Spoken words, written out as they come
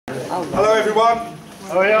Hello everyone.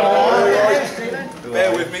 Oh yeah. Right.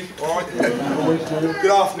 Bear with me, alright?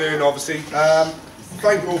 Good afternoon obviously.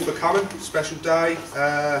 Thank you all for coming, special day.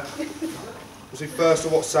 Obviously first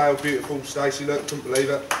of what sale, beautiful Stacey, look, couldn't believe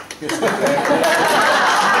it.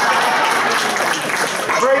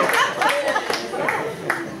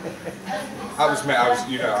 That was me,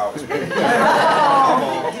 you know how it was me.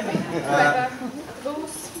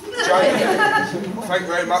 Jake, thank you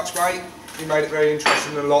very much mate. You made it very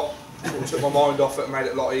interesting and a lot. Sort of took my mind off it and made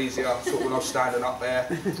it a lot easier, sort of when I was standing up there.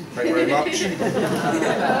 Thank you very much.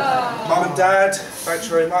 Mum and Dad, thanks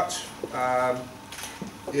very much.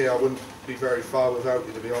 Yeah, I wouldn't be very far without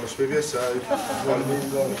you, to be honest with you, so thank you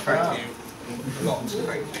a lot,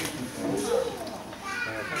 thank you.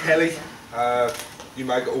 Kelly, you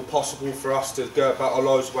make it all possible for us to go about our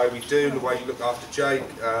lives the way we do, the way you look after Jake,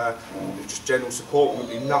 just general support. We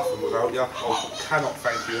wouldn't be nothing without you. I cannot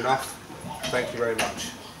thank you enough. Thank you very much.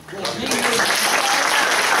 I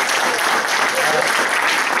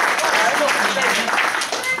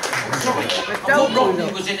thought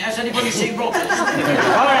Rodney was in it. Has anybody seen Rodney? I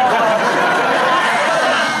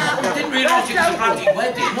didn't realise it was a bloody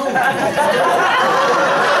wedding. No.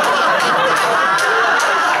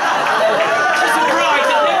 It's a bride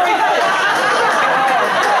and everything.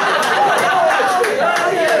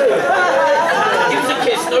 Give us a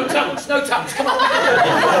kiss. No tongues. No tongues. Come on.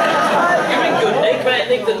 You're in good nick. Better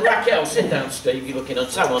nick than Raquel. Sit down, Steve. You're looking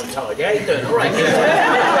so untidy. How you doing? All right.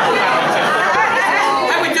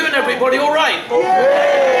 How we doing, everybody? All right?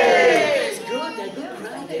 It's good. They're good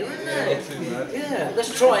crowd here, isn't they? Yeah.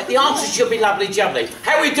 Let's try it. The answer should be lovely jubbly.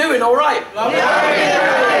 How we doing? All right? Lovely.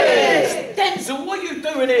 Denzel, what are you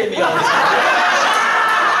doing here, the answer?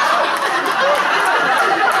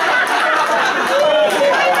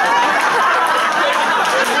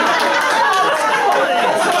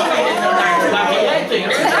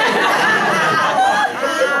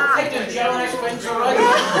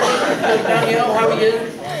 Danielle, how are you?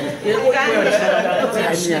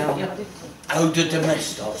 Eau de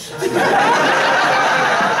Domestos.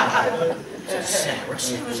 Sarah,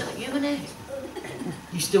 is that you in it?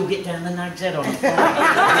 You still get down the nag's head on it? Well,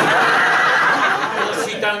 if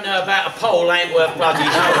you don't know about a pole, ain't worth bloody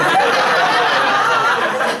knowing.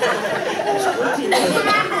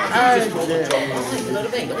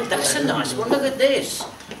 Oh, that's a nice one. Look at this.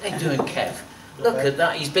 How you doing, Kev? Look at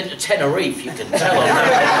that, he's been to Tenerife, you can tell on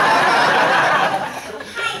that.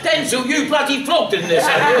 Denzel, you bloody flogged in this,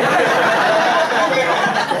 have you?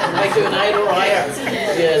 How you doing, Aid? All right?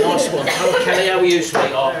 Yeah, nice one. Oh, Kelly, how are you,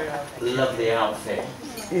 sweetheart? Lovely outfit.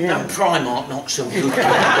 Yeah. Don't Primark not so good.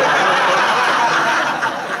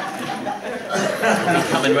 I'll be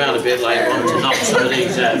coming round a bit later on to knock some of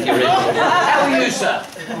these out if you're in. How are you, sir?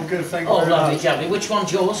 I'm good, thank you. Oh, lovely, jubbly. Which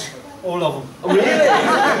one's yours? All of them. Oh, really?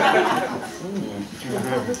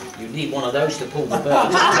 You need one of those to pull the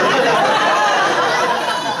bird.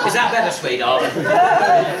 Is that better, sweetheart?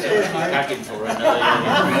 Gagging for it.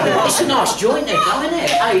 It's a nice joint there, though, isn't it?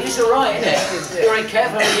 Hey, it's all right, isn't it? You're in Kev,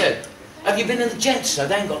 how are you? Have you been in the Jets? So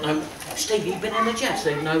they ain't got no... Steve, you've been in the Jets?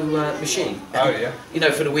 They've no machine. Oh, yeah. You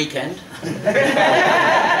know, for the weekend.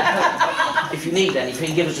 If you need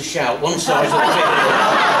anything, give us a shout. One size or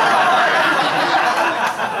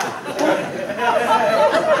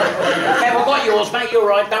Kev, I've got yours, mate. You're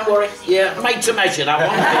right, don't worry. Yeah, made to measure, that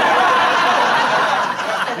one.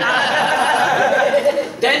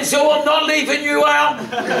 Denzel, I'm not leaving you out.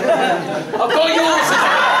 I've got yours.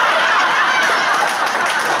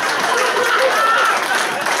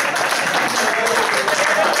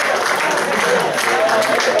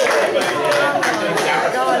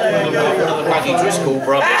 Bloody Driscoll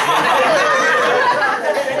brothers.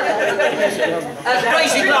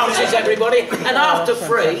 Crazy glasses, everybody. And after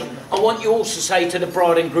 3, I want you all to say to the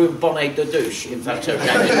bride and groom, bonnet de douche, if that's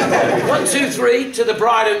okay. 1, 2, 3, to the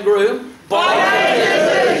bride and groom, bonnet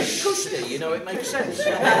de douche. Cushy, you know, it makes sense.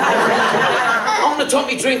 I'm going to top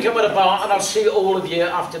me drinking with a bar, and I'll see all of you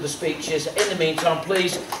after the speeches. In the meantime,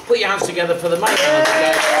 please put your hands together for the main man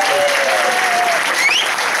today.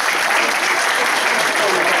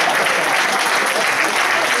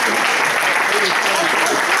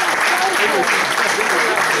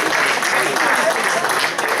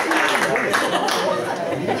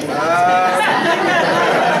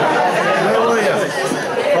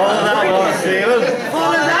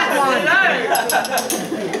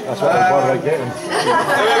 That's what I'm getting.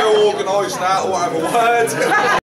 Whoever organised that, or whatever word.